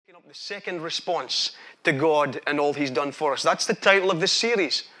The second response to God and all He's done for us. That's the title of this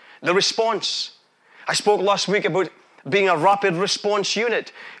series, The Response. I spoke last week about being a rapid response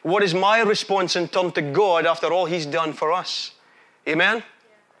unit. What is my response in turn to God after all He's done for us? Amen?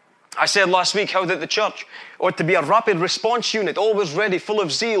 I said last week how that the church ought to be a rapid response unit, always ready, full of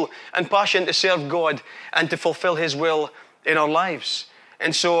zeal and passion to serve God and to fulfill His will in our lives.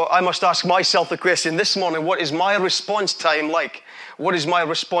 And so I must ask myself the question this morning, what is my response time like? What is my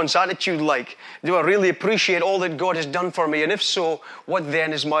response attitude like? Do I really appreciate all that God has done for me? And if so, what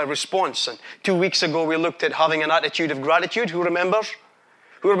then is my response? And 2 weeks ago we looked at having an attitude of gratitude. Who remembers?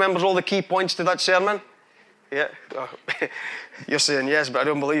 Who remembers all the key points to that sermon? Yeah? Oh, you're saying yes, but I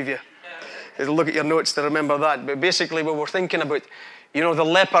don't believe you. Look at your notes to remember that. But basically we were thinking about,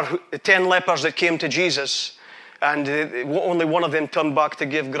 the 10 lepers that came to Jesus, and only one of them turned back to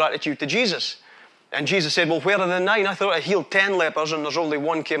give gratitude to Jesus. And Jesus said, well, where are the 9? I thought I healed 10 lepers and there's only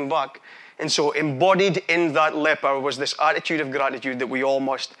one came back. And so embodied in that leper was this attitude of gratitude that we all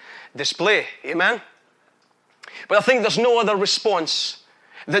must display. Amen? But I think there's no other response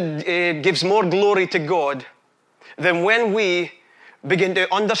that gives more glory to God than when we begin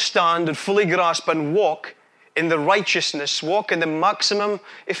to understand and fully grasp and walk in the righteousness, walk in the maximum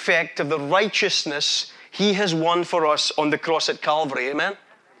effect of the righteousness He has won for us on the cross at Calvary. Amen?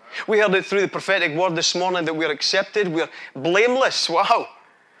 We heard it through the prophetic word this morning that we're accepted, we're blameless. Wow.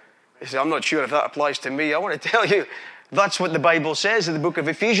 You say, I'm not sure if that applies to me. I want to tell you, that's what the Bible says in the book of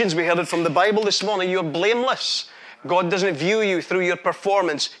Ephesians. We heard it from the Bible this morning. You're blameless. God doesn't view you through your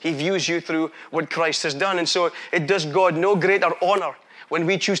performance. He views you through what Christ has done. And so it does God no greater honor when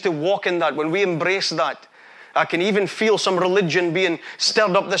we choose to walk in that, when we embrace that. I can even feel some religion being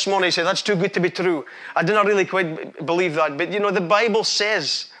stirred up this morning. You say, that's too good to be true. I do not really quite believe that. But the Bible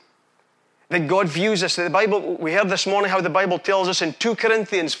says that God views us. The Bible, we heard this morning how the Bible tells us in 2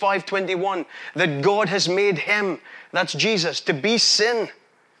 Corinthians 5:21 that God has made Him, that's Jesus, to be sin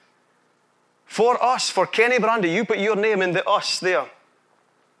for us, for Kenny Brandy. You put your name in the us there,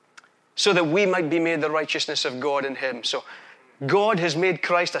 so that we might be made the righteousness of God in Him. So God has made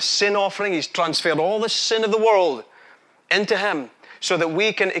Christ a sin offering. He's transferred all the sin of the world into Him so that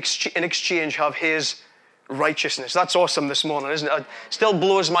we can in exchange have His righteousness. That's awesome this morning, isn't it? It still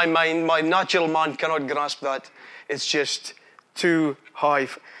blows my mind. My natural man cannot grasp that. It's just too high.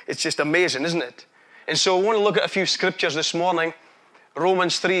 It's just amazing, isn't it? And so I want to look at a few scriptures this morning.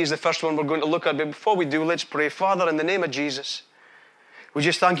 Romans 3 is the first one we're going to look at. But before we do, let's pray. Father, in the name of Jesus, we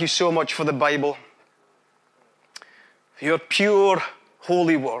just thank You so much for the Bible, for Your pure,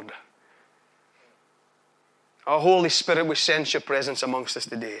 holy word. Our Holy Spirit, we sense Your presence amongst us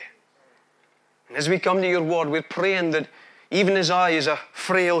today. And as we come to Your word, we're praying that even as I, as a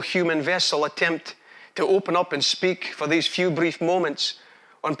frail human vessel, attempt to open up and speak for these few brief moments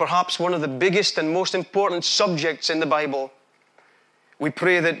on perhaps one of the biggest and most important subjects in the Bible, we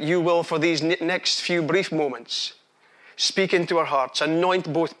pray that You will, for these next few brief moments, speak into our hearts,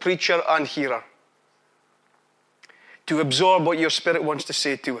 anoint both preacher and hearer to absorb what Your Spirit wants to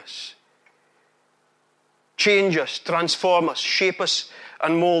say to us. Change us, transform us, shape us,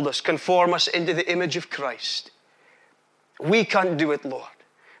 and mold us, conform us into the image of Christ. We can't do it, Lord,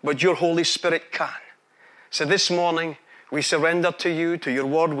 but Your Holy Spirit can. So this morning, we surrender to You, to Your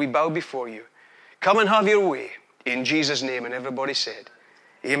word, we bow before You. Come and have Your way, in Jesus' name. And everybody said,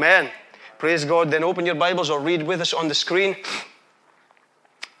 amen. Praise God. Then open your Bibles or read with us on the screen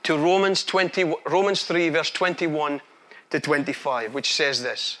to Romans 3, verse 21 to 25, which says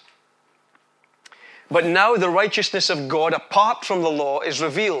this. But now the righteousness of God apart from the law is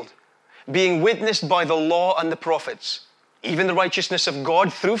revealed, being witnessed by the law and the prophets, even the righteousness of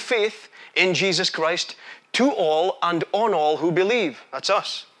God through faith in Jesus Christ to all and on all who believe. That's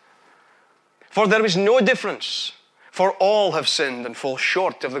us. For there is no difference, for all have sinned and fall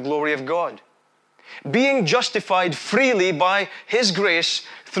short of the glory of God, being justified freely by His grace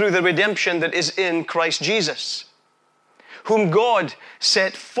through the redemption that is in Christ Jesus, whom God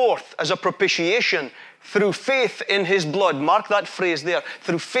set forth as a propitiation through faith in His blood. Mark that phrase there,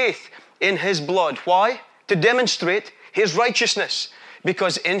 through faith in His blood. Why? To demonstrate His righteousness,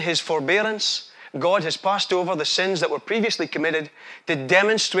 because in His forbearance, God has passed over the sins that were previously committed to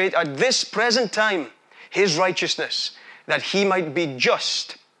demonstrate at this present time His righteousness, that He might be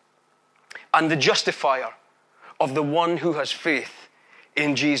just and the justifier of the one who has faith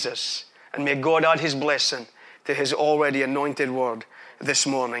in Jesus. And may God add His blessing to His already anointed word this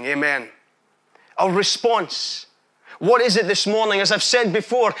morning. Amen. Our response. What is it this morning? As I've said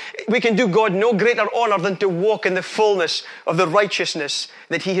before, we can do God no greater honor than to walk in the fullness of the righteousness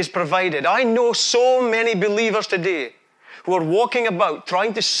that He has provided. I know so many believers today who are walking about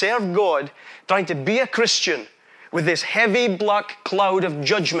trying to serve God, trying to be a Christian, with this heavy black cloud of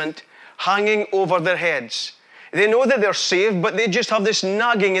judgment hanging over their heads. They know that they're saved, but they just have this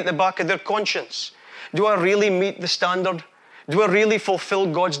nagging at the back of their conscience. Do I really meet the standard? Do I really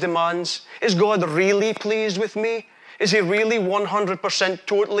fulfill God's demands? Is God really pleased with me? Is He really 100%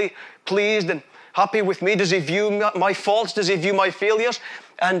 totally pleased and happy with me? Does He view my faults? Does He view my failures?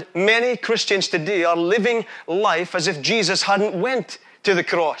 And many Christians today are living life as if Jesus hadn't went to the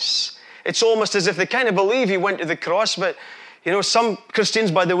cross. It's almost as if they kind of believe He went to the cross, but some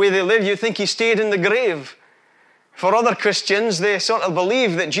Christians, by the way they live, you think He stayed in the grave. For other Christians, they sort of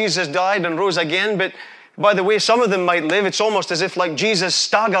believe that Jesus died and rose again, but by the way some of them might live, it's almost as if like Jesus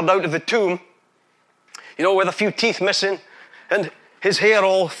staggered out of the tomb, with a few teeth missing, and his hair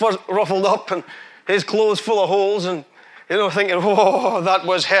all ruffled up, and his clothes full of holes, and, thinking, oh, that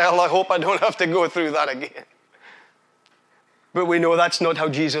was hell, I hope I don't have to go through that again. But we know that's not how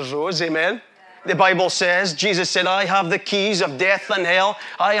Jesus rose, amen? The Bible says, Jesus said, I have the keys of death and hell.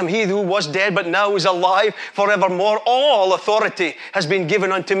 I am He who was dead, but now is alive forevermore. All authority has been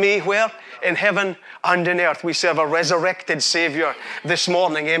given unto me, where? In heaven and in earth. We serve a resurrected Savior this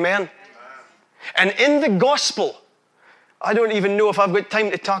morning, amen? And in the gospel, I don't even know if I've got time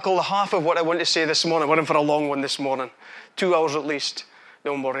to tackle the half of what I want to say this morning. We're in for a long one this morning. 2 hours at least.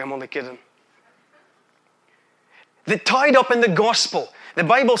 Don't worry, I'm only kidding. Tied up in the gospel, the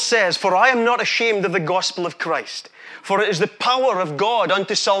Bible says, for I am not ashamed of the gospel of Christ, for it is the power of God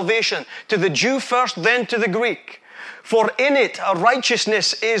unto salvation, to the Jew first, then to the Greek. For in it a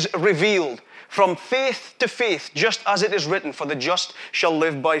righteousness is revealed, from faith to faith, just as it is written, for the just shall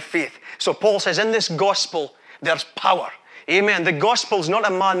live by faith. So Paul says, in this gospel, there's power. Amen. The gospel's not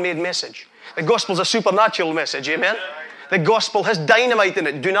a man-made message. The gospel's a supernatural message. Amen. The gospel has dynamite in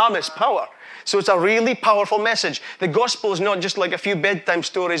it, dunamis, power. So it's a really powerful message. The gospel is not just like a few bedtime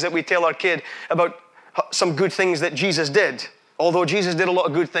stories that we tell our kid about some good things that Jesus did. Although Jesus did a lot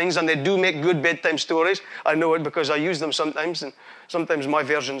of good things, and they do make good bedtime stories. I know it because I use them sometimes, and sometimes my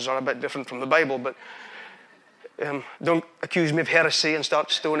versions are a bit different from the Bible, but don't accuse me of heresy and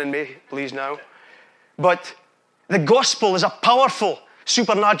start stoning me, please now. But the gospel is a powerful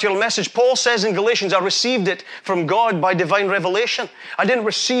supernatural message. Paul says in Galatians, I received it from God by divine revelation. I didn't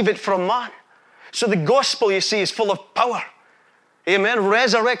receive it from man. So the gospel, you see, is full of power. Amen.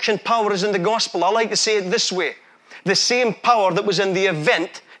 Resurrection power is in the gospel. I like to say it this way. The same power that was in the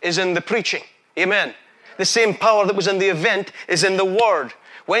event is in the preaching. Amen. The same power that was in the event is in the word.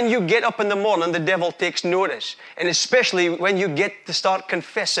 When you get up in the morning, the devil takes notice. And especially when you get to start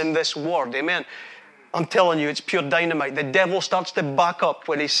confessing this word. Amen. I'm telling you, it's pure dynamite. The devil starts to back up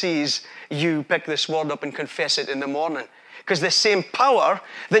when he sees you pick this word up and confess it in the morning. Because the same power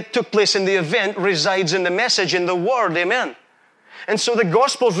that took place in the event resides in the message, in the word. Amen. And so the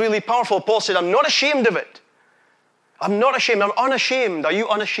gospel is really powerful. Paul said, I'm not ashamed of it. I'm not ashamed. I'm unashamed. Are you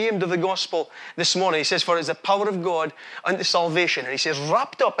unashamed of the gospel this morning? He says, for it is the power of God unto salvation. And he says,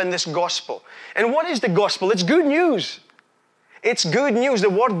 wrapped up in this gospel. And what is the gospel? It's good news. It's good news. The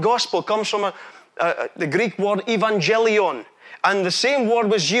word gospel comes from the Greek word evangelion. And the same word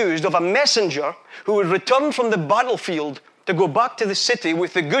was used of a messenger who would return from the battlefield to go back to the city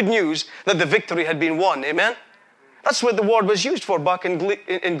with the good news that the victory had been won. Amen? That's what the word was used for back in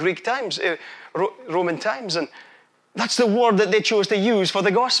Greek times, Roman times. And that's the word that they chose to use for the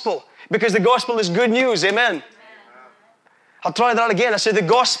gospel. Because the gospel is good news. Amen? I'll try that again. I say the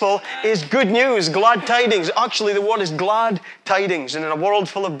gospel is good news, glad tidings. Actually, the word is glad tidings. And in a world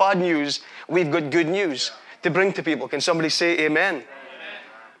full of bad news, we've got good news to bring to people. Can somebody say amen? Amen?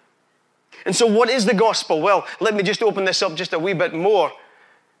 And so what is the gospel? Well, let me just open this up just a wee bit more.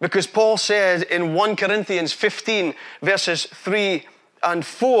 Because Paul said in 1 Corinthians 15, verses 3 and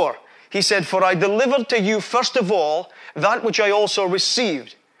 4, he said, for I delivered to you first of all that which I also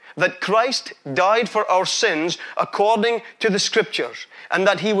received, that Christ died for our sins according to the Scriptures, and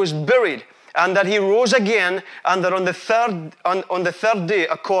that he was buried, and that he rose again, and that on the third day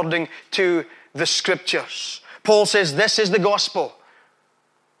according to the Scriptures. Paul says this is the gospel.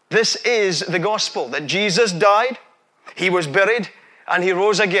 This is the gospel, that Jesus died, he was buried, and he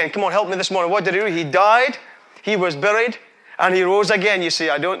rose again. Come on, help me this morning. What did he do? He died, he was buried, and he rose again. You see,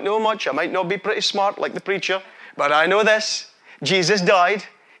 I don't know much. I might not be pretty smart like the preacher, but I know this. Jesus died,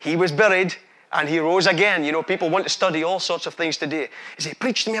 he was buried, and he rose again. You know, people want to study all sorts of things today. They say,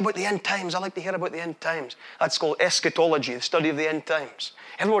 preach to me about the end times. I like to hear about the end times. That's called eschatology, the study of the end times.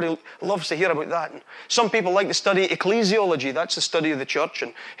 Everybody loves to hear about that. And some people like to study ecclesiology. That's the study of the church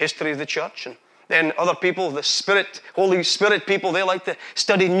and history of the church. And then other people, the Holy Spirit people, they like to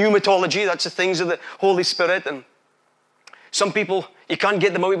study pneumatology. That's the things of the Holy Spirit. And Some people, you can't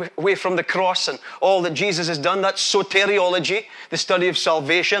get them away from the cross and all that Jesus has done. That's soteriology, the study of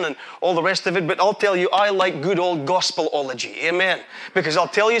salvation and all the rest of it. But I'll tell you, I like good old gospelology. Amen. Because I'll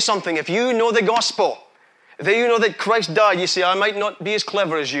tell you something. If you know the gospel, then you know that Christ died. You see, I might not be as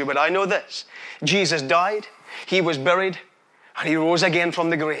clever as you, but I know this. Jesus died, he was buried, and he rose again from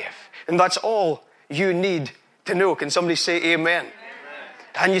the grave. And that's all you need to know. Can somebody say amen?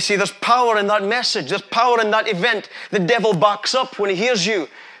 And you see, there's power in that message. There's power in that event. The devil backs up when he hears you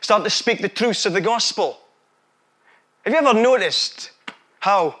start to speak the truths of the gospel. Have you ever noticed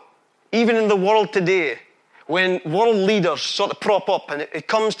how, even in the world today, when world leaders sort of prop up and it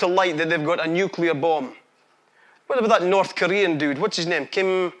comes to light that they've got a nuclear bomb? What about that North Korean dude? What's his name?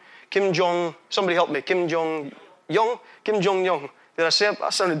 Kim Jong... Somebody help me. Kim Jong-young? Kim Jong-young. Did I say it? I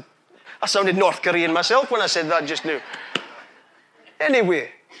sounded North Korean myself when I said that just now. Anyway,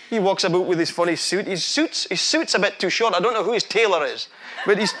 he walks about with his funny suit. His suit's a bit too short. I don't know who his tailor is.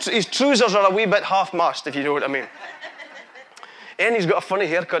 But his trousers are a wee bit half-mast, if you know what I mean. And he's got a funny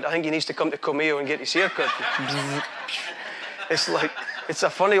haircut. I think he needs to come to Comeo and get his haircut. It's a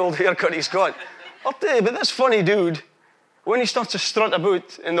funny old haircut he's got. I'll tell you, but this funny dude, when he starts to strut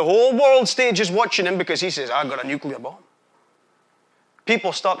about, and the whole world stage is watching him because he says, I've got a nuclear bomb.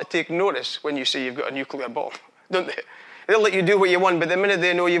 People start to take notice when you say you've got a nuclear bomb, don't they? They'll let you do what you want, but the minute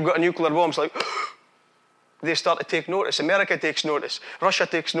they know you've got a nuclear bomb, it's like, they start to take notice. America takes notice. Russia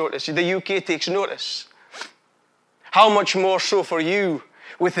takes notice. The UK takes notice. How much more so for you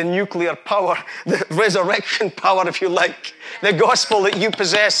with the nuclear power, the resurrection power, if you like, the gospel that you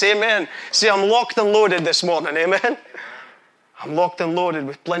possess, amen. See, I'm locked and loaded this morning, amen. I'm locked and loaded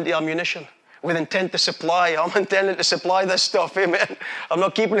with plenty of ammunition, with intent to supply. I'm intending to supply this stuff, amen. I'm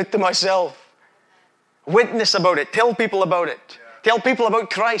not keeping it to myself. Witness about it. Tell people about it. Tell people about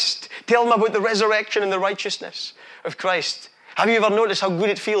Christ. Tell them about the resurrection and the righteousness of Christ. Have you ever noticed how good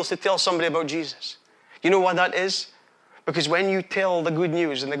it feels to tell somebody about Jesus? You know why that is? Because when you tell the good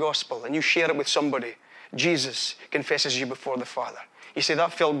news in the gospel and you share it with somebody, Jesus confesses you before the Father. You say,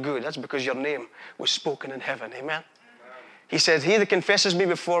 that felt good. That's because your name was spoken in heaven. Amen? He said, he that confesses me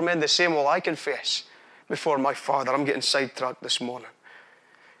before men, the same will I confess before my Father. I'm getting sidetracked this morning.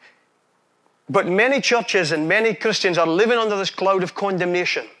 But many churches and many Christians are living under this cloud of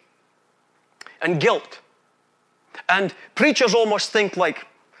condemnation and guilt. And preachers almost think like,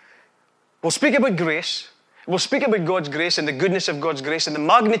 we'll speak about grace, we'll speak about God's grace and the goodness of God's grace and the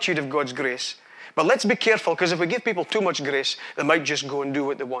magnitude of God's grace. But let's be careful, because if we give people too much grace, they might just go and do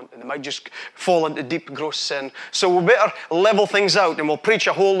what they want, and they might just fall into deep, gross sin. So we better level things out, and we'll preach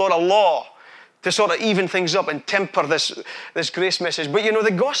a whole lot of law to sort of even things up and temper this grace message. But you know,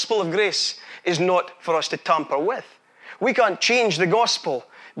 the gospel of grace is not for us to tamper with. We can't change the gospel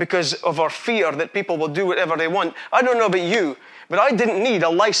because of our fear that people will do whatever they want. I don't know about you, but I didn't need a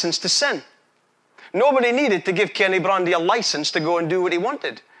license to sin. Nobody needed to give Kenny Brandy a license to go and do what he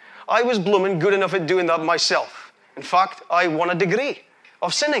wanted. I was blooming good enough at doing that myself. In fact, I won a degree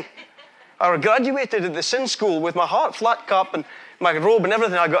of sinning. I graduated at the sin school with my heart, flat cap and my robe and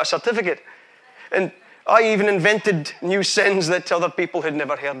everything. I got a certificate. And I even invented new sins that other people had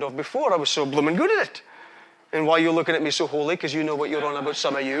never heard of before. I was so blooming good at it. And why are you looking at me so holy? Because you know what you're on about,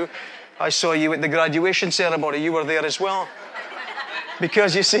 some of you. I saw you at the graduation ceremony. You were there as well.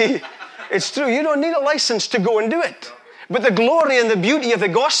 Because you see, it's true. You don't need a license to go and do it. But the glory and the beauty of the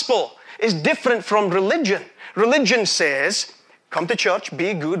gospel is different from religion. Religion says, come to church,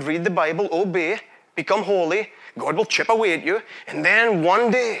 be good, read the Bible, obey, become holy. God will chip away at you. And then one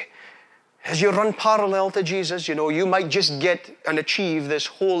day, as you run parallel to Jesus, you know, you might just get and achieve this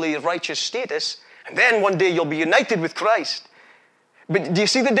holy, righteous status. And then one day you'll be united with Christ. But do you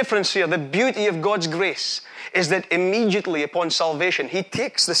see the difference here? The beauty of God's grace is that immediately upon salvation, he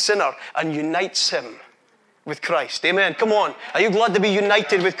takes the sinner and unites him with Christ. Amen. Come on. Are you glad to be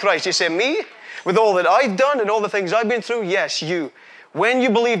united with Christ? You say, me? With all that I've done and all the things I've been through? Yes, you. When you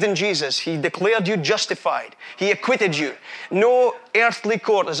believed in Jesus, he declared you justified. He acquitted you. No earthly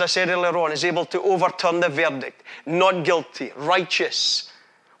court, as I said earlier on, is able to overturn the verdict. Not guilty, righteous,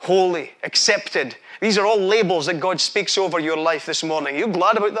 holy, accepted. These are all labels that God speaks over your life this morning. Are you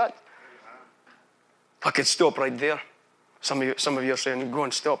glad about that? I could stop right there. Some of you are saying, go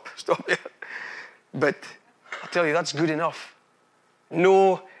and stop there. But I'll tell you, that's good enough.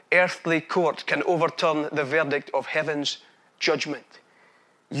 No earthly court can overturn the verdict of heaven's judgment.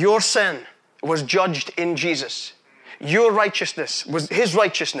 Your sin was judged in Jesus. Your righteousness, his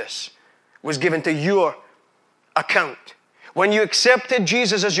righteousness was given to your account. When you accepted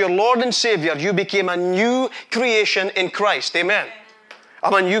Jesus as your Lord and Savior, you became a new creation in Christ. Amen.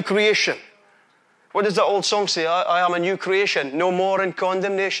 I'm a new creation. What does that old song say? I am a new creation, no more in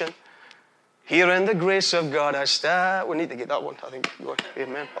condemnation. Here in the grace of God I stand. We need to get that one, I think.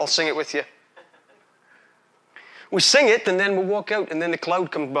 Amen. I'll sing it with you. We sing it and then we walk out and then the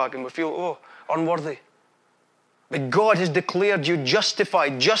cloud comes back and we feel, unworthy. But God has declared you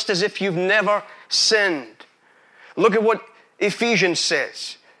justified, just as if you've never sinned. Look at what Ephesians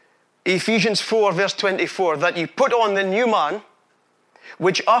says. Ephesians 4 verse 24, that you put on the new man,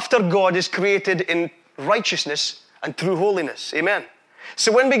 which after God is created in righteousness and true holiness. Amen.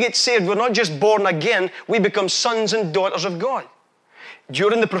 So when we get saved, we're not just born again, we become sons and daughters of God.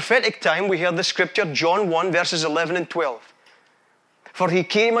 During the prophetic time, we heard the scripture, John 1 verses 11 and 12. For he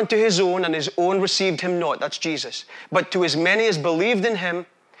came unto his own, and his own received him not. That's Jesus. But to as many as believed in him,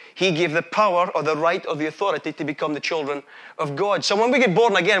 he gave the power or the right or the authority to become the children of God. So when we get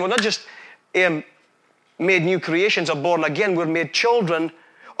born again, we're not just made new creations or born again. We're made children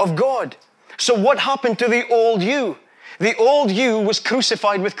of God. So what happened to the old you? The old you was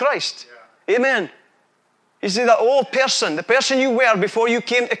crucified with Christ. Yeah. Amen. You see, that old person, the person you were before you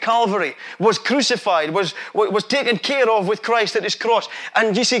came to Calvary, was crucified, was taken care of with Christ at his cross.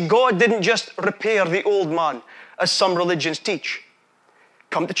 And you see, God didn't just repair the old man, as some religions teach.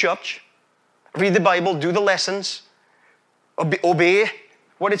 Come to church, read the Bible, do the lessons, obey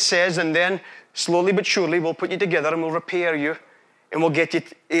what it says, and then slowly but surely we'll put you together and we'll repair you and we'll get you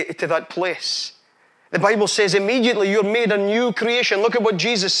to that place. The Bible says immediately you're made a new creation. Look at what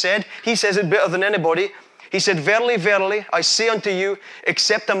Jesus said. He says it better than anybody. He said, verily, verily, I say unto you,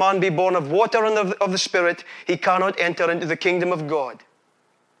 except a man be born of water and of the Spirit, he cannot enter into the kingdom of God.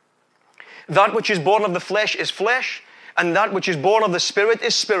 That which is born of the flesh is flesh, and that which is born of the Spirit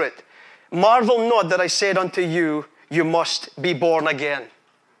is spirit. Marvel not that I said unto you, you must be born again.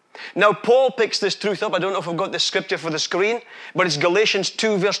 Now, Paul picks this truth up. I don't know if I've got the scripture for the screen, but it's Galatians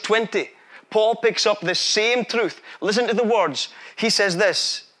 2 verse 20. Paul picks up this same truth. Listen to the words. He says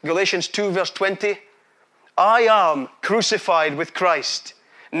this, Galatians 2 verse 20, I am crucified with Christ.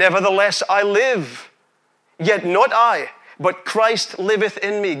 Nevertheless, I live. Yet not I, but Christ liveth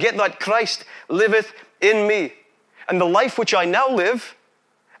in me. Get that? Christ liveth in me. And the life which I now live,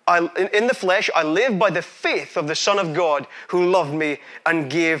 in the flesh, I live by the faith of the Son of God who loved me and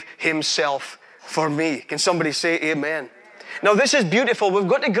gave himself for me. Can somebody say amen? Now this is beautiful. We've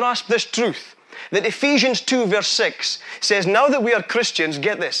got to grasp this truth. That Ephesians 2 verse 6 says, now that we are Christians,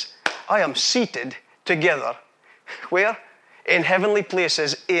 get this, I am seated together. Where? In heavenly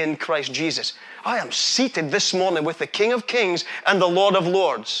places in Christ Jesus. I am seated this morning with the King of Kings and the Lord of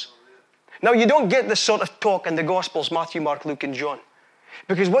Lords. Now you don't get this sort of talk in the Gospels, Matthew, Mark, Luke, and John.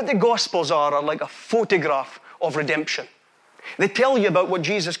 Because what the Gospels are like a photograph of redemption. They tell you about what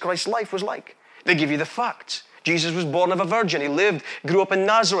Jesus Christ's life was like. They give you the facts. Jesus was born of a virgin. He lived, grew up in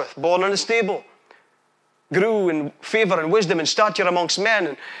Nazareth, born in a stable. Grew in favor and wisdom and stature amongst men.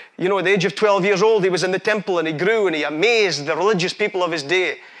 And, at the age of 12 years old, he was in the temple and he grew and he amazed the religious people of his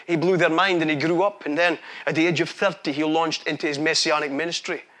day. He blew their mind and he grew up. And then at the age of 30, he launched into his messianic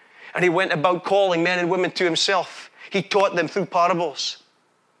ministry. And he went about calling men and women to himself. He taught them through parables.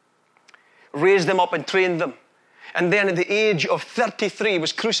 Raised them up and trained them. And then at the age of 33,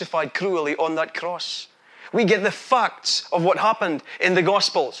 was crucified cruelly on that cross. We get the facts of what happened in the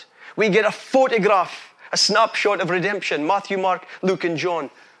Gospels. We get a photograph, a snapshot of redemption. Matthew, Mark, Luke, and John.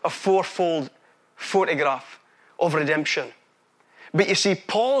 A fourfold photograph of redemption. But you see,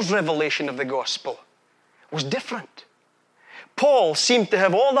 Paul's revelation of the gospel was different. Paul seemed to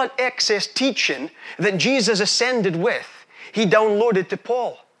have all that excess teaching that Jesus ascended with. He downloaded to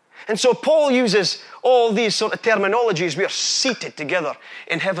Paul. And so Paul uses all these sort of terminologies. We are seated together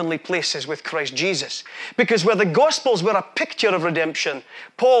in heavenly places with Christ Jesus. Because where the Gospels were a picture of redemption,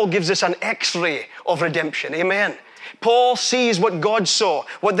 Paul gives us an X-ray of redemption. Amen. Paul sees what God saw,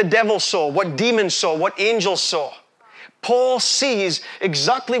 what the devil saw, what demons saw, what angels saw. Paul sees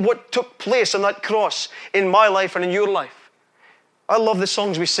exactly what took place on that cross in my life and in your life. I love the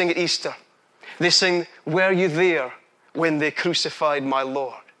songs we sing at Easter. They sing, were you there when they crucified my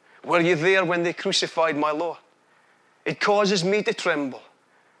Lord? Were you there when they crucified my Lord? It causes me to tremble.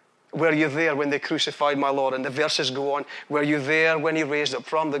 Were you there when they crucified my Lord? And the verses go on. Were you there when he raised up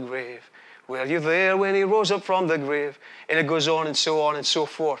from the grave? Were you there when he rose up from the grave? And it goes on and so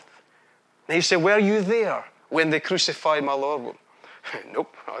forth. And you say, were you there when they crucified my Lord? Well,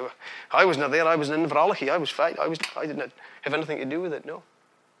 nope. I was not there. I was in Inveralachie. I was fine. I did not have anything to do with it. No.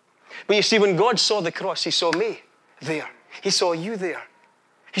 But you see, when God saw the cross, he saw me there. He saw you there.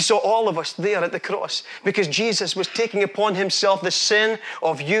 He saw all of us there at the cross because Jesus was taking upon himself the sin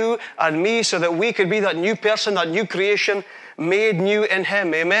of you and me so that we could be that new person, that new creation made new in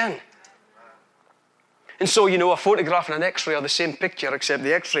him. Amen. And so, a photograph and an X-ray are the same picture, except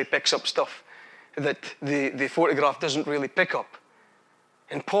the X-ray picks up stuff that the photograph doesn't really pick up.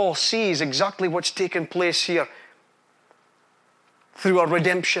 And Paul sees exactly what's taken place here through our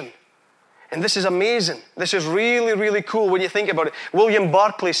redemption. And this is amazing. This is really, really cool when you think about it. William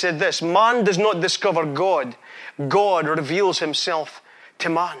Barclay said this: man does not discover God. God reveals himself to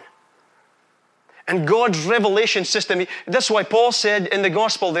man. And God's revelation system, that's why Paul said in the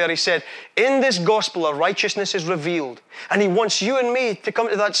gospel there, he said, in this gospel a righteousness is revealed. And he wants you and me to come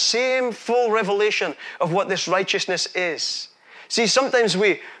to that same full revelation of what this righteousness is. See, sometimes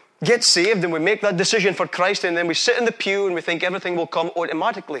we get saved and we make that decision for Christ, and then we sit in the pew and we think everything will come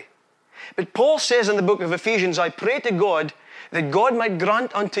automatically. But Paul says in the book of Ephesians, I pray to God that God might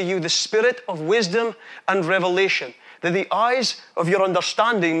grant unto you the spirit of wisdom and revelation, that the eyes of your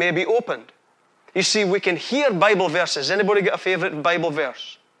understanding may be opened. You see, we can hear Bible verses. Anybody got a favorite Bible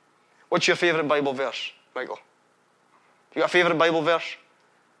verse? What's your favorite Bible verse, Michael? You got a favorite Bible verse?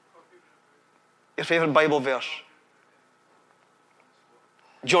 Your favorite Bible verse?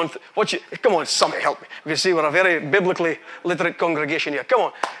 John, come on, somebody help me. You can see we're a very biblically literate congregation here. Come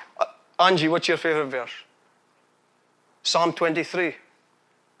on. Angie, what's your favorite verse? Psalm 23.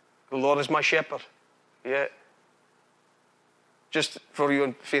 The Lord is my shepherd. Yeah. Just for you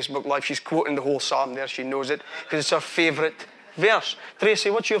on Facebook Live, she's quoting the whole psalm there. She knows it because it's her favorite verse. Tracy,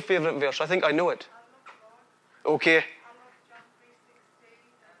 what's your favorite verse? I think I know it. Okay.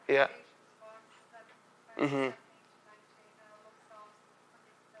 Yeah.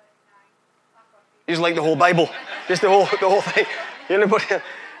 He's like the whole Bible, just the whole thing.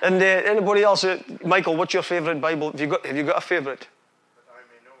 Anybody else? Michael, what's your favorite Bible? Have you got a favorite?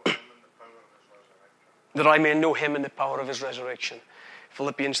 That I may know him in the power of his resurrection.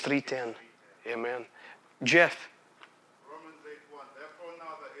 Philippians 3:10. Amen. Jeff. Romans 8:1. Therefore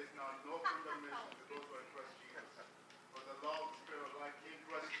now there is now no condemnation to those who are in Christ Jesus. For the law of the Spirit of life in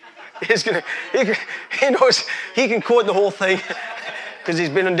Christ Jesus. He knows, he can quote the whole thing. Because he's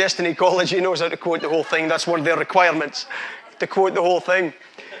been in Destiny College, he knows how to quote the whole thing. That's one of their requirements, to quote the whole thing.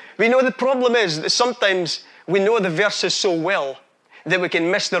 We know the problem is that sometimes we know the verses so well that we can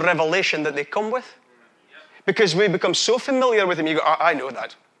miss the revelation that they come with. Because we become so familiar with him, you go, I know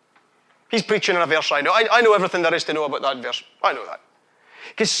that. He's preaching in a verse I know. I know everything there is to know about that verse. I know that.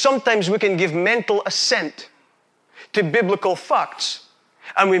 Because sometimes we can give mental assent to biblical facts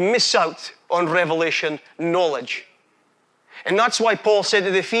and we miss out on revelation knowledge. And that's why Paul said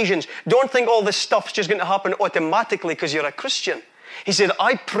to the Ephesians, don't think all this stuff's just going to happen automatically because you're a Christian. He said,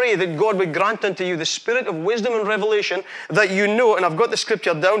 I pray that God would grant unto you the spirit of wisdom and revelation that you know, and I've got the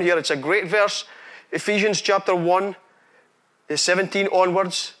scripture down here, it's a great verse, Ephesians chapter 1, 17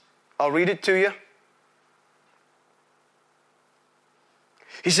 onwards. I'll read it to you.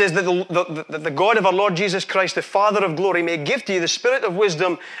 He says that the God of our Lord Jesus Christ, the Father of glory, may give to you the spirit of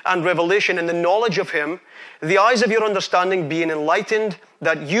wisdom and revelation in the knowledge of him, the eyes of your understanding being enlightened,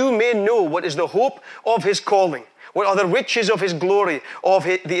 that you may know what is the hope of his calling, what are the riches of his glory, of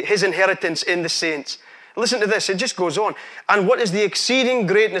his inheritance in the saints. Listen to this, it just goes on. And what is the exceeding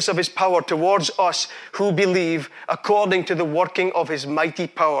greatness of his power towards us who believe, according to the working of his mighty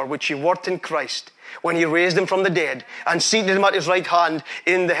power, which he worked in Christ, when he raised him from the dead and seated him at his right hand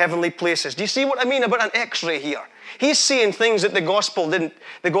in the heavenly places. Do you see what I mean about an X-ray here? He's seeing things that the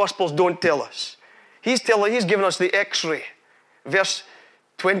Gospels don't tell us. He's given us the X-ray. Verse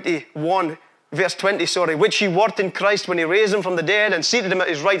 20, which he worked in Christ when he raised him from the dead and seated him at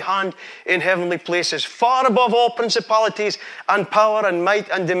his right hand in heavenly places, far above all principalities and power and might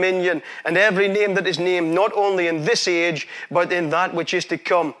and dominion and every name that is named, not only in this age, but in that which is to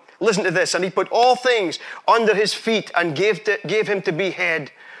come. Listen to this. And he put all things under his feet and gave him to be head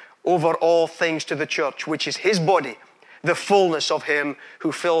over all things to the church, which is his body, the fullness of him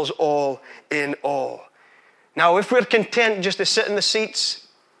who fills all in all. Now, if we're content just to sit in the seats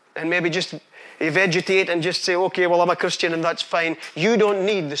and maybe just vegetate and just say, okay, well, I'm a Christian and that's fine, you don't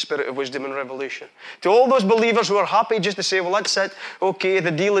need the spirit of wisdom and revelation. To all those believers who are happy just to say, well, that's it, okay, the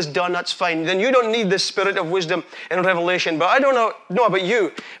deal is done, that's fine, then you don't need the spirit of wisdom and revelation. But I don't know about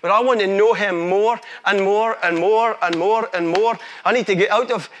you, but I want to know him more and more and more and more and more. I need to get out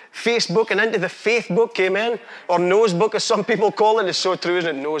of Facebook and into the faith book, amen, or nose book as some people call it. It's so true,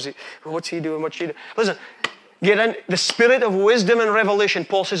 isn't it? Nosy. What's he doing? What's she doing? Listen, get in the spirit of wisdom and revelation.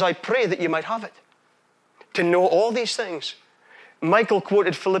 Paul says, I pray that you might have it, to know all these things. Michael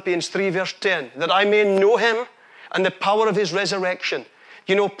quoted Philippians 3 verse 10, that I may know him and the power of his resurrection.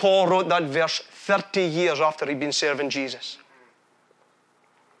 You know, Paul wrote that verse 30 years after he'd been serving Jesus.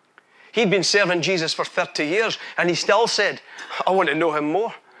 He'd been serving Jesus for 30 years and he still said, I want to know him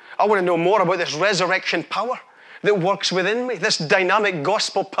more. I want to know more about this resurrection power that works within me, this dynamic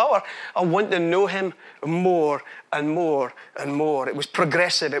gospel power. I want to know him more and more and more. It was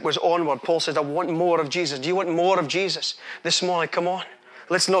progressive. It was onward. Paul says, I want more of Jesus. Do you want more of Jesus this morning? Come on.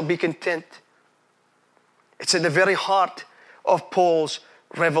 Let's not be content. It's at the very heart of Paul's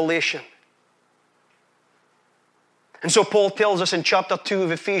revelation. And so Paul tells us in chapter 2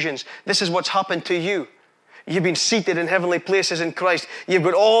 of Ephesians, this is what's happened to you. You've been seated in heavenly places in Christ. You've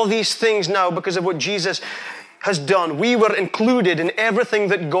got all these things now because of what Jesus has done. We were included in everything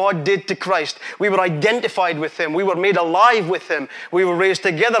that God did to Christ. We were identified with him. We were made alive with him. We were raised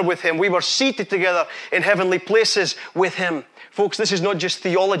together with him. We were seated together in heavenly places with him. Folks, this is not just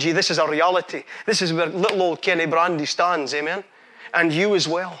theology. This is a reality. This is where little old Kenny Brandy stands, amen? And you as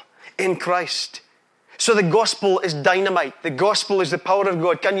well, in Christ. So the gospel is dynamite. The gospel is the power of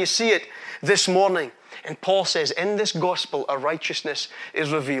God. Can you see it this morning? And Paul says, in this gospel, a righteousness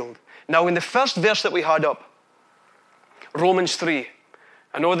is revealed. Now, in the first verse that we had up, Romans 3.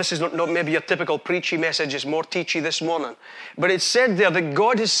 I know this is not maybe your typical preachy message, it's more teachy this morning. But it said there that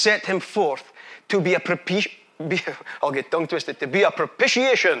God has set him forth to be I'll get tongue twisted, to be a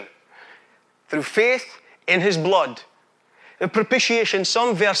propitiation through faith in his blood. The propitiation,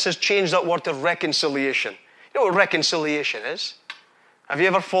 some verses change that word to reconciliation. You know what reconciliation is? Have you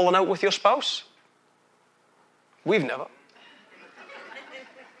ever fallen out with your spouse? We've never.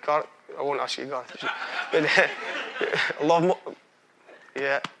 Gar, I won't ask you, Garth. But, I love more.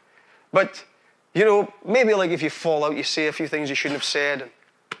 Yeah. But, you know, maybe like if you fall out, you say a few things you shouldn't have said, and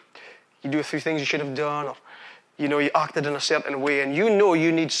you do a few things you should have done, or, you know, you acted in a certain way, and you know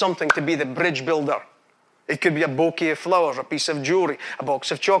you need something to be the bridge builder. It could be a bouquet of flowers, a piece of jewelry, a box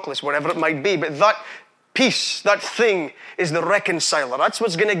of chocolates, whatever it might be. But that piece, that thing, is the reconciler. That's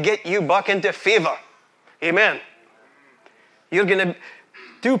what's going to get you back into favor. Amen. You're going to...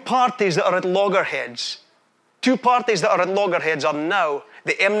 Two parties that are at loggerheads are now,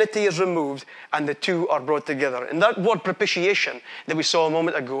 the enmity is removed and the two are brought together. And that word propitiation that we saw a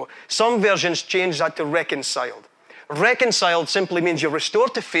moment ago, some versions change that to reconciled. Reconciled simply means you're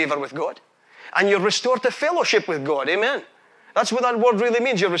restored to favor with God and you're restored to fellowship with God. Amen. That's what that word really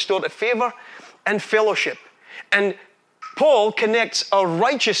means. You're restored to favor and fellowship. And Paul connects our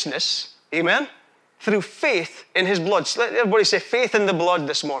righteousness, amen, through faith in his blood. So let everybody say faith in the blood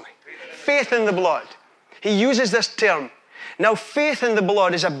this morning. Faith in the blood. He uses this term. Now, faith in the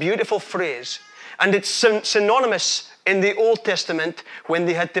blood is a beautiful phrase, and it's synonymous in the Old Testament when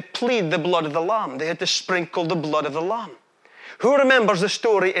they had to plead the blood of the Lamb. They had to sprinkle the blood of the Lamb. Who remembers the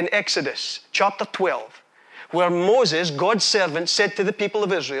story in Exodus chapter 12, where Moses, God's servant, said to the people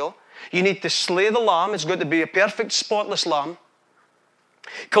of Israel, you need to slay the lamb. It's got to be a perfect, spotless lamb.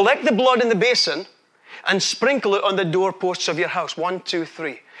 Collect the blood in the basin and sprinkle it on the doorposts of your house. 1, 2,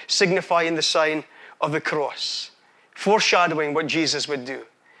 3. Signifying the sign of the cross. Foreshadowing what Jesus would do.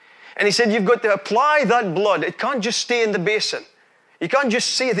 And he said, you've got to apply that blood. It can't just stay in the basin. You can't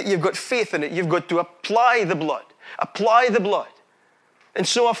just say that you've got faith in it. You've got to apply the blood. Apply the blood. And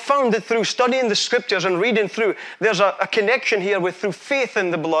so I've found that through studying the scriptures and reading through, there's a connection here with through faith in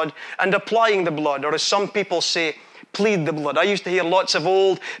the blood and applying the blood, or as some people say, plead the blood. I used to hear lots of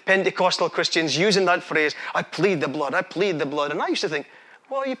old Pentecostal Christians using that phrase, I plead the blood, I plead the blood. And I used to think,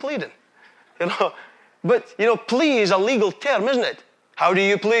 what are you pleading? You know, but, you know, plea is a legal term, isn't it? How do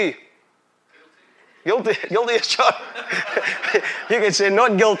you plea? Guilty. Guilty as charged. You can say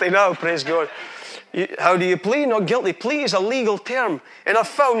not guilty now, praise God. How do you plea? Not guilty. Plea is a legal term. And I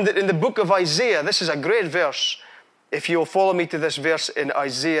found that in the book of Isaiah, this is a great verse. If you'll follow me to this verse in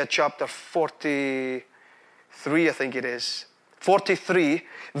Isaiah chapter 43, I think it is. 43,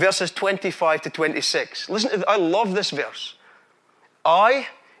 verses 25 to 26. Listen, I love this verse.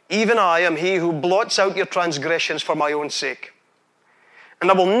 Even I am he who blots out your transgressions for my own sake. And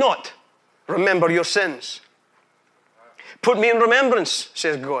I will not remember your sins. Put me in remembrance,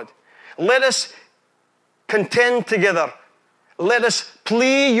 says God. Let us contend together. Let us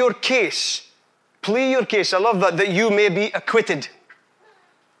plea your case. Plea your case. I love that you may be acquitted.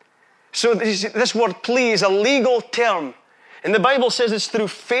 So this word plea is a legal term. And the Bible says it's through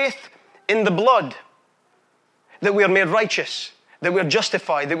faith in the blood that we are made righteous, that we're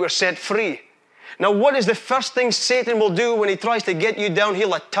justified, that we're set free. Now, what is the first thing Satan will do when he tries to get you down?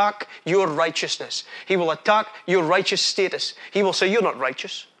 He'll attack your righteousness. He will attack your righteous status. He will say, you're not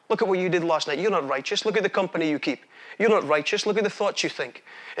righteous. Look at what you did last night. You're not righteous. Look at the company you keep. You're not righteous. Look at the thoughts you think.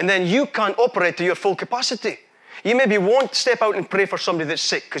 And then you can't operate to your full capacity. You maybe won't step out and pray for somebody that's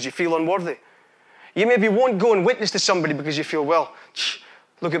sick because you feel unworthy. You maybe won't go and witness to somebody because you feel, well,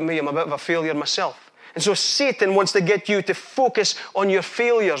 look at me, I'm a bit of a failure myself. And so Satan wants to get you to focus on your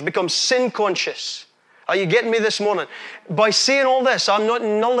failures, become sin conscious. Are you getting me this morning? By saying all this, I'm not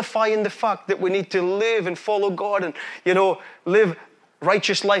nullifying the fact that we need to live and follow God and, live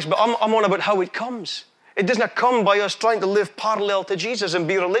righteous lives. But I'm on about how it comes. It doesn't come by us trying to live parallel to Jesus and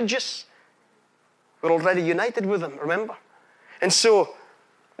be religious. We're already united with him, remember? And so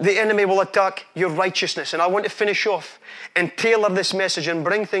the enemy will attack your righteousness. And I want to finish off and tailor this message and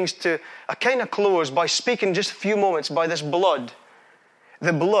bring things to a kind of close by speaking just a few moments by this blood.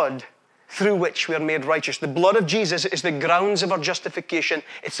 The blood through which we are made righteous. The blood of Jesus is the grounds of our justification.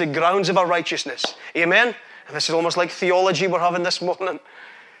 It's the grounds of our righteousness. Amen? And this is almost like theology we're having this morning.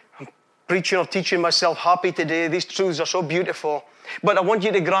 I'm preaching or teaching myself happy today. These truths are so beautiful. But I want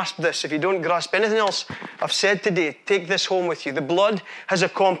you to grasp this. If you don't grasp anything else I've said today, take this home with you. The blood has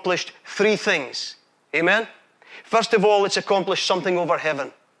accomplished 3 things. Amen? First of all, it's accomplished something over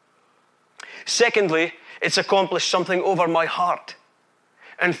heaven. Secondly, it's accomplished something over my heart.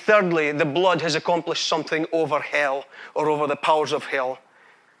 And thirdly, the blood has accomplished something over hell or over the powers of hell.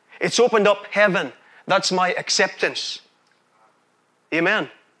 It's opened up heaven. That's my acceptance. Amen.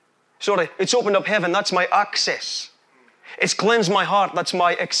 It's opened up heaven. That's my access. It's cleansed my heart. That's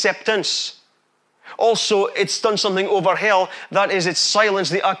my acceptance. Also, it's done something over hell. That is, it's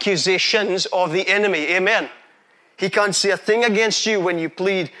silenced the accusations of the enemy. Amen. He can't say a thing against you when you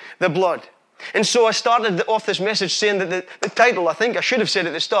plead the blood. And so I started off this message saying that the title, I think I should have said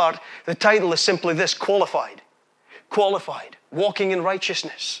at the start, the title is simply this: qualified. Qualified. Walking in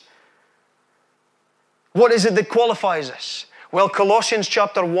righteousness. What is it that qualifies us? Well, Colossians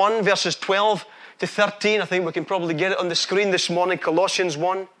chapter 1, verses 12 to 13, I think we can probably get it on the screen this morning. Colossians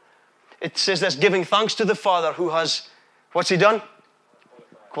 1. It says this: giving thanks to the Father who has, what's he done?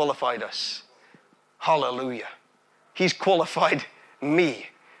 Qualified us. Hallelujah. He's qualified me.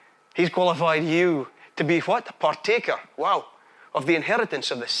 He's qualified you to be what? A partaker. Wow. Of the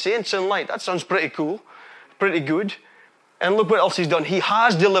inheritance of the saints in light. That sounds pretty cool. Pretty good. And look what else he's done. He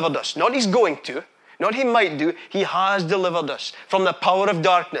has delivered us. Not he's going to. Not he might do. He has delivered us from the power of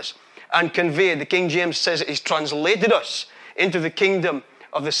darkness and conveyed. The King James says he's translated us into the kingdom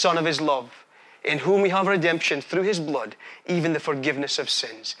of the Son of his love, in whom we have redemption through his blood, even the forgiveness of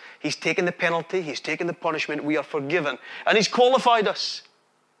sins. He's taken the penalty. He's taken the punishment. We are forgiven. And he's qualified us.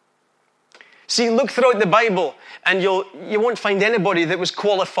 See, look throughout the Bible and you won't find anybody that was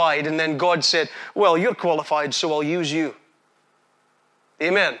qualified and then God said, well, you're qualified, so I'll use you.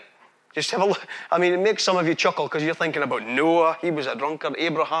 Amen. Just have a look. I mean, it makes some of you chuckle because you're thinking about Noah. He was a drunkard.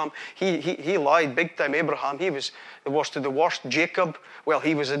 Abraham, he lied big time. Abraham, he was the worst of the worst. Jacob, well,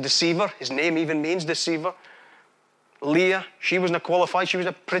 he was a deceiver. His name even means deceiver. Leah, she wasn't qualified. She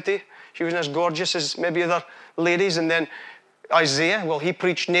wasn't pretty. She wasn't as gorgeous as maybe other ladies. And then Isaiah, well, he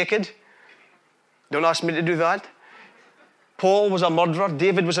preached naked. Don't ask me to do that. Paul was a murderer.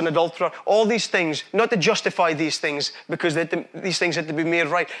 David was an adulterer. All these things, not to justify these things, because these things had to be made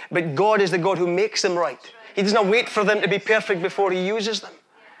right. But God is the God who makes them right. He does not wait for them to be perfect before he uses them.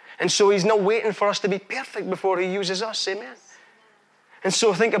 And so he's not waiting for us to be perfect before he uses us. Amen. And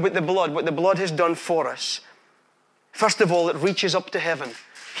so think about the blood, what the blood has done for us. First of all, it reaches up to heaven.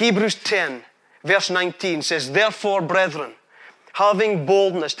 Hebrews 10, verse 19 says, therefore, brethren, having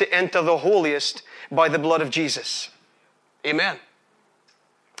boldness to enter the holiest by the blood of Jesus. Amen.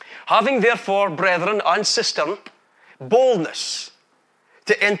 Having therefore, brethren and sister, boldness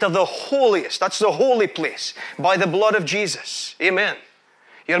to enter the holiest, that's the holy place, by the blood of Jesus. Amen.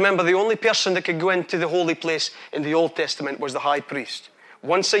 You remember the only person that could go into the holy place in the Old Testament was the high priest,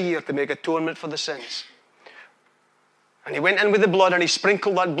 once a year to make atonement for the sins. And he went in with the blood and he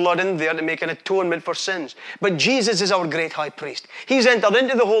sprinkled that blood in there to make an atonement for sins. But Jesus is our great high priest. He's entered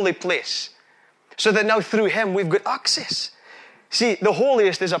into the holy place so that now through him we've got access. See, the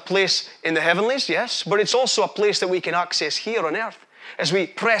holiest is a place in the heavenlies, yes, but it's also a place that we can access here on earth as we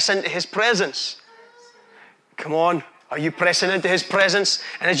press into his presence. Come on. Are you pressing into his presence?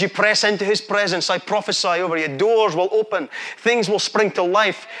 And as you press into his presence, I prophesy over you, doors will open. Things will spring to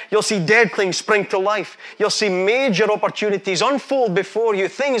life. You'll see dead things spring to life. You'll see major opportunities unfold before you,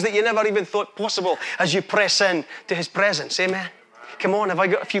 things that you never even thought possible as you press in to his presence. Amen. Come on, have I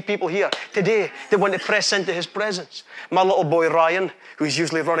got a few people here today that want to press into his presence? My little boy Ryan, who's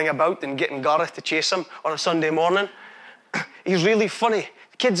usually running about and getting Gareth to chase him on a Sunday morning, he's really funny.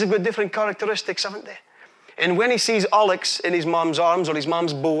 Kids have got different characteristics, haven't they? And when he sees Alex in his mom's arms, or his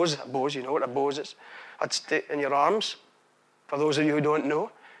mom's bows, you know what a bow is? That's in your arms, for those of you who don't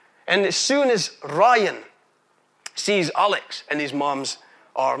know. And as soon as Ryan sees Alex in his mom's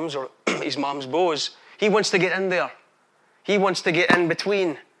arms, or his mom's bows, he wants to get in there. He wants to get in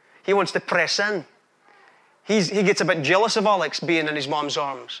between. He wants to press in. he gets a bit jealous of Alex being in his mom's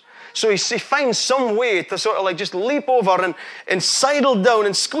arms. So he finds some way to sort of like just leap over and sidle down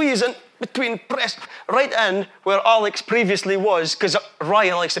and squeeze in between, press right in where Alex previously was, because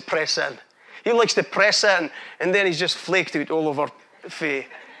Ryan likes to press in. He likes to press in, and then he's just flaked out all over Faye.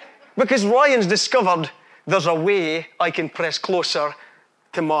 Because Ryan's discovered there's a way I can press closer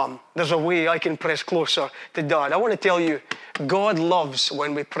to Mom. There's a way I can press closer to Dad. I want to tell you, God loves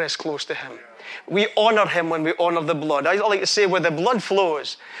when we press close to him. We honor him when we honor the blood. I like to say, where the blood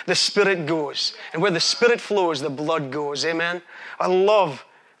flows, the Spirit goes. And where the Spirit flows, the blood goes. Amen? I love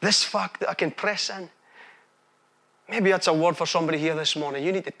this fact that I can press in. Maybe that's a word for somebody here this morning.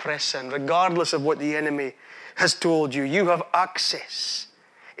 You need to press in, regardless of what the enemy has told you. You have access.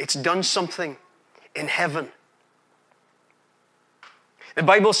 It's done something in heaven. The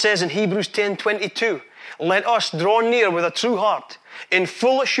Bible says in Hebrews 10:22, let us draw near with a true heart, in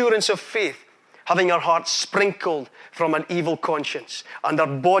full assurance of faith, having our hearts sprinkled from an evil conscience and our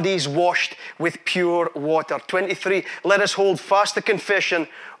bodies washed with pure water. 23, let us hold fast the confession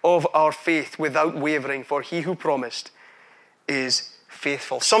of our faith without wavering, for he who promised is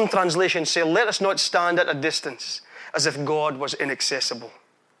faithful. Some translations say, let us not stand at a distance as if God was inaccessible.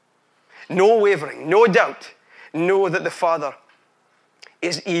 No wavering, no doubt. Know that the Father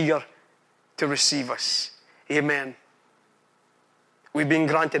is eager to receive us. Amen. We've been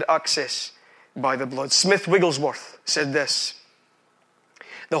granted access by the blood. Smith Wigglesworth said this: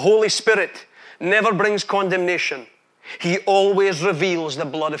 the Holy Spirit never brings condemnation. He always reveals the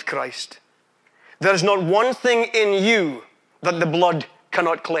blood of Christ. There is not one thing in you that the blood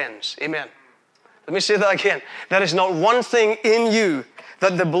cannot cleanse. Amen. Let me say that again. There is not one thing in you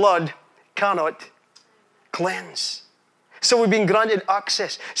that the blood cannot cleanse. So we've been granted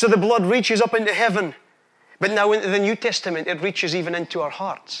access. So the blood reaches up into heaven. But now in the New Testament, it reaches even into our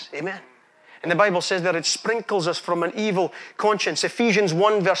hearts. Amen. And the Bible says that it sprinkles us from an evil conscience. Ephesians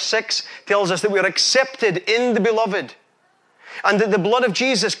 1 verse 6 tells us that we are accepted in the beloved. And that the blood of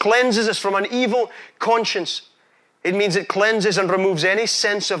Jesus cleanses us from an evil conscience. It means it cleanses and removes any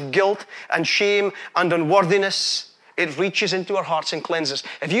sense of guilt and shame and unworthiness. It reaches into our hearts and cleanses.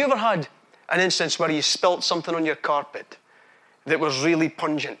 Have you ever had an instance where you spilt something on your carpet that was really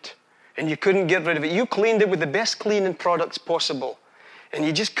pungent and you couldn't get rid of it? You cleaned it with the best cleaning products possible and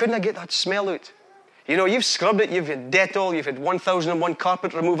you just couldn't get that smell out. You know, you've scrubbed it, you've had Dettol, you've had 1001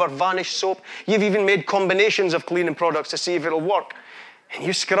 carpet remover, Vanish soap. You've even made combinations of cleaning products to see if it'll work. And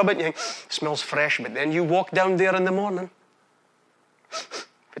you scrub it and you think, it smells fresh, but then you walk down there in the morning.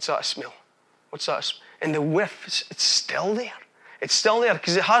 What's that smell? What's that? And the whiff, it's still there. It's still there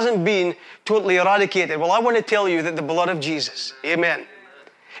because it hasn't been totally eradicated. Well, I want to tell you that the blood of Jesus, amen,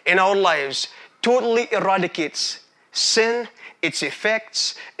 in our lives totally eradicates sin, its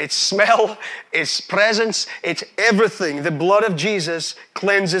effects, its smell, its presence, its everything. The blood of Jesus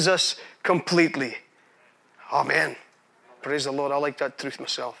cleanses us completely. Amen. Praise the Lord. I like that truth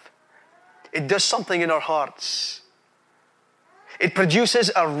myself. It does something in our hearts. It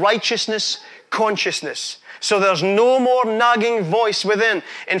produces a righteousness consciousness. So there's no more nagging voice within.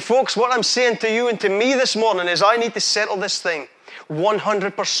 And folks, what I'm saying to you and to me this morning is I need to settle this thing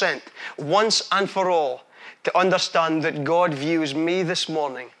 100%, once and for all, to understand that God views me this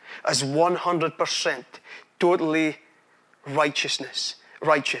morning as 100% totally righteous,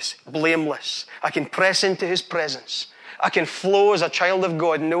 blameless. I can press into his presence. I can flow as a child of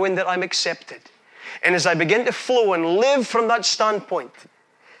God knowing that I'm accepted. And as I begin to flow and live from that standpoint,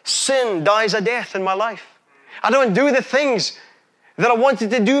 sin dies a death in my life. I don't do the things that I wanted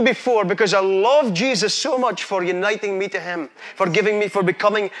to do before because I love Jesus so much for uniting me to him, for giving me, for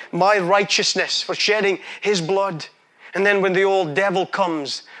becoming my righteousness, for shedding his blood. And then when the old devil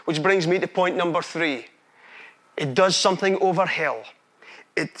comes, which brings me to point number 3, it does something over hell.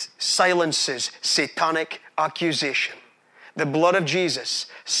 It silences satanic accusation. The blood of Jesus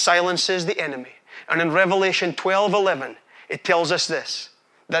silences the enemy. And in Revelation 12:11, it tells us this,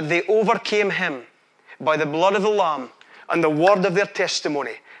 that they overcame him by the blood of the Lamb and the word of their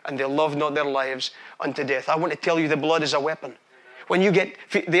testimony, and they loved not their lives unto death. I want to tell you the blood is a weapon. When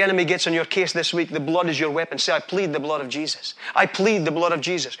the enemy gets on your case this week, the blood is your weapon. Say, I plead the blood of Jesus. I plead the blood of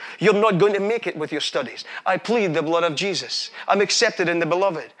Jesus. You're not going to make it with your studies. I plead the blood of Jesus. I'm accepted in the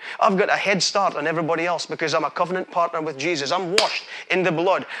beloved. I've got a head start on everybody else because I'm a covenant partner with Jesus. I'm washed in the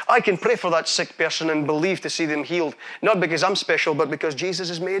blood. I can pray for that sick person and believe to see them healed. Not because I'm special, but because Jesus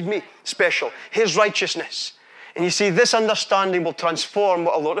has made me special. His righteousness. And you see, this understanding will transform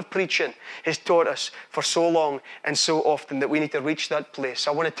what a lot of preaching has taught us for so long and so often, that we need to reach that place.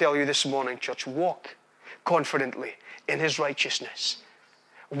 I want to tell you this morning, church, walk confidently in his righteousness.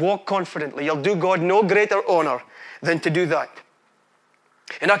 Walk confidently. You'll do God no greater honor than to do that.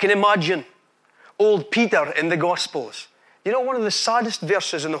 And I can imagine old Peter in the Gospels. You know, one of the saddest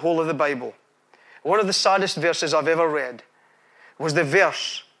verses in the whole of the Bible, one of the saddest verses I've ever read, was the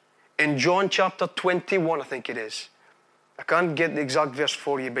verse in John chapter 21, I think it is. I can't get the exact verse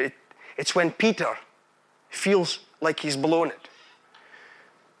for you, but it's when Peter feels like he's blown it.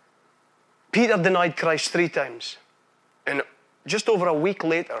 Peter denied Christ 3 times. And just over a week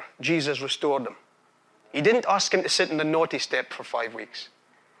later, Jesus restored him. He didn't ask him to sit in the naughty step for 5 weeks.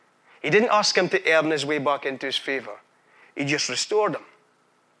 He didn't ask him to earn his way back into his favor. He just restored him.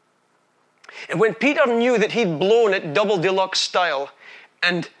 And when Peter knew that he'd blown it double deluxe style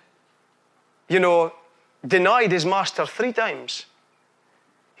and, denied his master 3 times,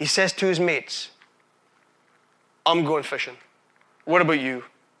 he says to his mates, I'm going fishing. What about you?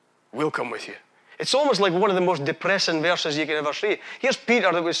 We'll come with you. It's almost like one of the most depressing verses you can ever see. Here's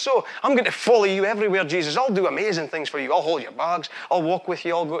Peter that was I'm going to follow you everywhere, Jesus. I'll do amazing things for you. I'll hold your bags. I'll walk with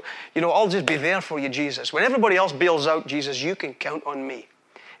you. I'll go, I'll just be there for you, Jesus. When everybody else bails out, Jesus, you can count on me.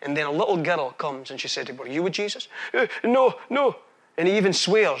 And then a little girl comes and she said to him, were you with Jesus? No. And he even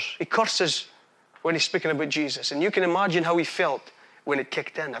swears. He curses when he's speaking about Jesus. And you can imagine how he felt when it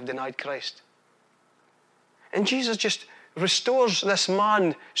kicked in. I've denied Christ. And Jesus just restores this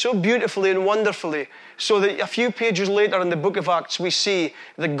man so beautifully and wonderfully, so that a few pages later in the book of Acts we see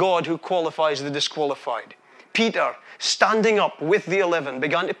the God who qualifies the disqualified. Peter, standing up with the 11,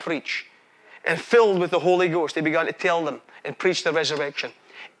 began to preach, and filled with the Holy Ghost, he began to tell them and preach the resurrection.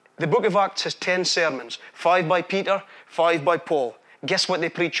 The book of Acts has 10 sermons, 5 by Peter, 5 by Paul. Guess what they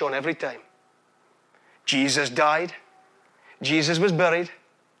preach on every time? Jesus died, Jesus was buried,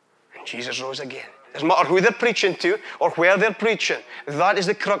 and Jesus rose again. Doesn't matter who they're preaching to or where they're preaching. That is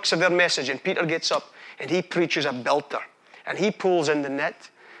the crux of their message. And Peter gets up and he preaches a belter. And he pulls in the net,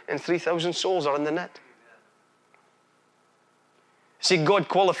 and 3,000 souls are in the net. See, God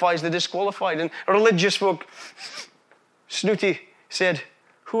qualifies the disqualified. And religious folk, snooty, said,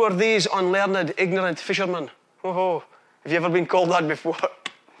 who are these unlearned, ignorant fishermen? Oh, have you ever been called that before?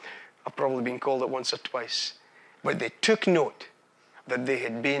 I've probably been called it once or twice. But they took note that they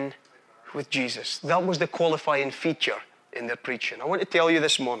had been with Jesus. That was the qualifying feature in their preaching. I want to tell you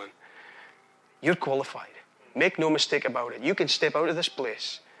this morning, you're qualified. Make no mistake about it. You can step out of this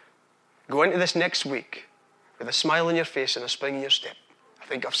place, go into this next week with a smile on your face and a spring in your step. I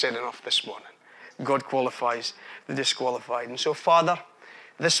think I've said enough this morning. God qualifies the disqualified. And so, Father,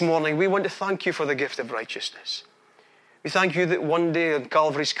 this morning we want to thank you for the gift of righteousness. We thank you that one day on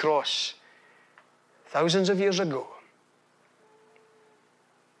Calvary's cross, thousands of years ago,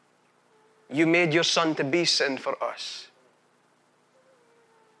 you made your Son to be sin for us.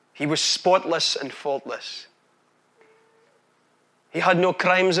 He was spotless and faultless. He had no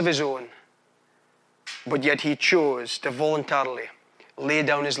crimes of his own, but yet he chose to voluntarily lay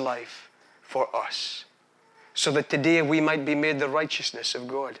down his life for us, so that today we might be made the righteousness of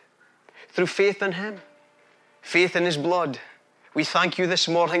God through faith in him, faith in his blood. We thank you this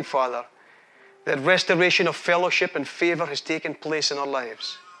morning, Father, that restoration of fellowship and favor has taken place in our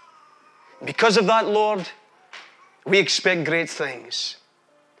lives. Because of that, Lord, we expect great things.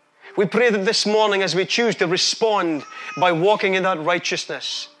 We pray that this morning, as we choose to respond by walking in that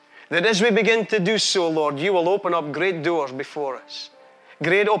righteousness, that as we begin to do so, Lord, you will open up great doors before us,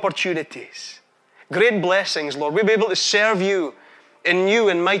 great opportunities, great blessings, Lord. We'll be able to serve you in new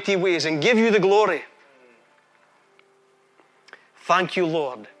and mighty ways and give you the glory. Thank you,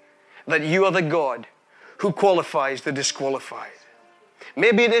 Lord, that you are the God who qualifies the disqualified.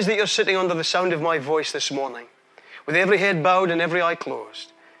 Maybe it is that you're sitting under the sound of my voice this morning, with every head bowed and every eye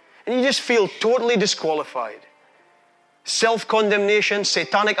closed, and you just feel totally disqualified. Self-condemnation,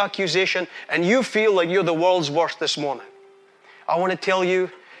 satanic accusation, and you feel like you're the world's worst this morning. I want to tell you,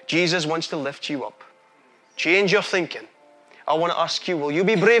 Jesus wants to lift you up. Change your thinking. I want to ask you, will you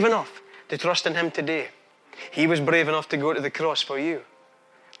be brave enough to trust in him today? He was brave enough to go to the cross for you.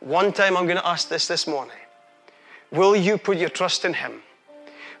 One time I'm going to ask this morning. Will you put your trust in him?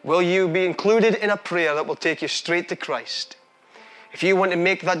 Will you be included in a prayer that will take you straight to Christ? If you want to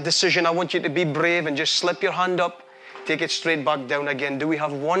make that decision, I want you to be brave and just slip your hand up, take it straight back down again. Do we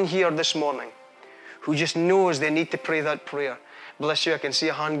have one here this morning who just knows they need to pray that prayer? Bless you, I can see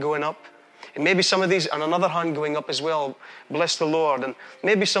a hand going up. And maybe some of these, and another hand going up as well. Bless the Lord. And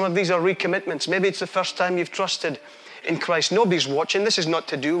maybe some of these are recommitments. Maybe it's the first time you've trusted in Christ. Nobody's watching. This is not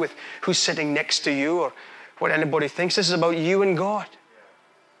to do with who's sitting next to you or what anybody thinks. This is about you and God.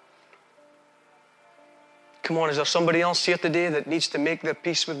 Come on, is there somebody else here today that needs to make their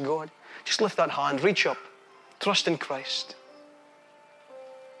peace with God? Just lift that hand, reach up, trust in Christ.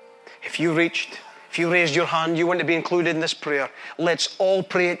 If you raised your hand, you want to be included in this prayer, let's all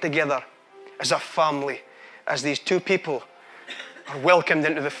pray it together as a family, as these two people are welcomed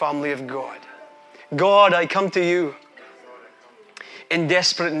into the family of God. God, I come to you in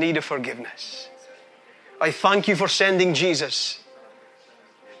desperate need of forgiveness. I thank you for sending Jesus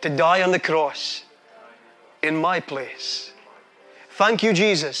to die on the cross in my place. Thank you,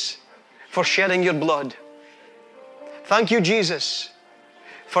 Jesus, for shedding your blood. Thank you, Jesus,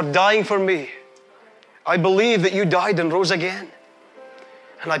 for dying for me. I believe that you died and rose again.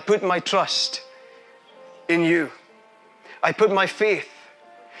 And I put my trust in you. I put my faith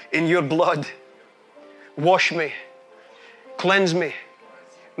in your blood. Wash me, cleanse me,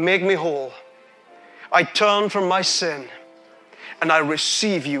 make me whole. I turn from my sin and I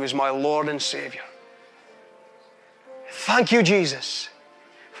receive you as my Lord and Savior. Thank you, Jesus,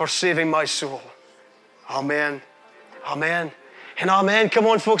 for saving my soul. Amen. Amen. And amen. Come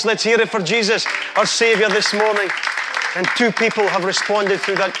on, folks, let's hear it for Jesus, our Savior, this morning. And two people have responded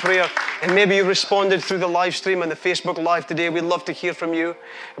through that prayer. And maybe you responded through the live stream and the Facebook Live today. We'd love to hear from you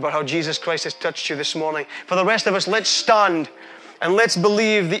about how Jesus Christ has touched you this morning. For the rest of us, let's stand and let's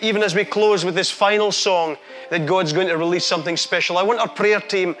believe that even as we close with this final song, that God's going to release something special. I want our prayer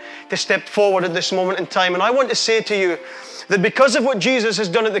team to step forward at this moment in time. And I want to say to you that because of what Jesus has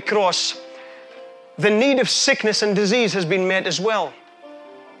done at the cross, the need of sickness and disease has been met as well.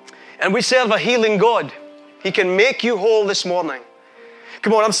 And we serve a healing God. He can make you whole this morning.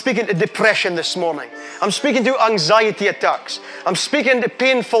 Come on, I'm speaking to depression this morning. I'm speaking to anxiety attacks. I'm speaking to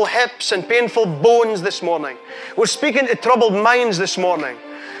painful hips and painful bones this morning. We're speaking to troubled minds this morning.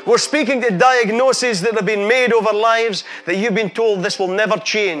 We're speaking to diagnoses that have been made over lives that you've been told this will never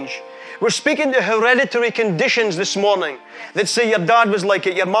change. We're speaking to hereditary conditions this morning that say your dad was like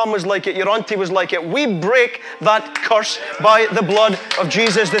it, your mom was like it, your auntie was like it. We break that curse by the blood of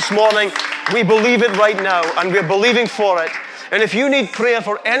Jesus this morning. We believe it right now, and we're believing for it. And if you need prayer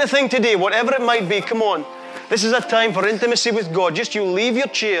for anything today, whatever it might be, come on. This is a time for intimacy with God. Just you leave your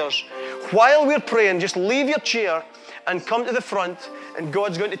chairs. While we're praying, just leave your chair and come to the front, and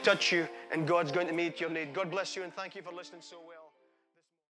God's going to touch you, and God's going to meet your need. God bless you, and thank you for listening so well.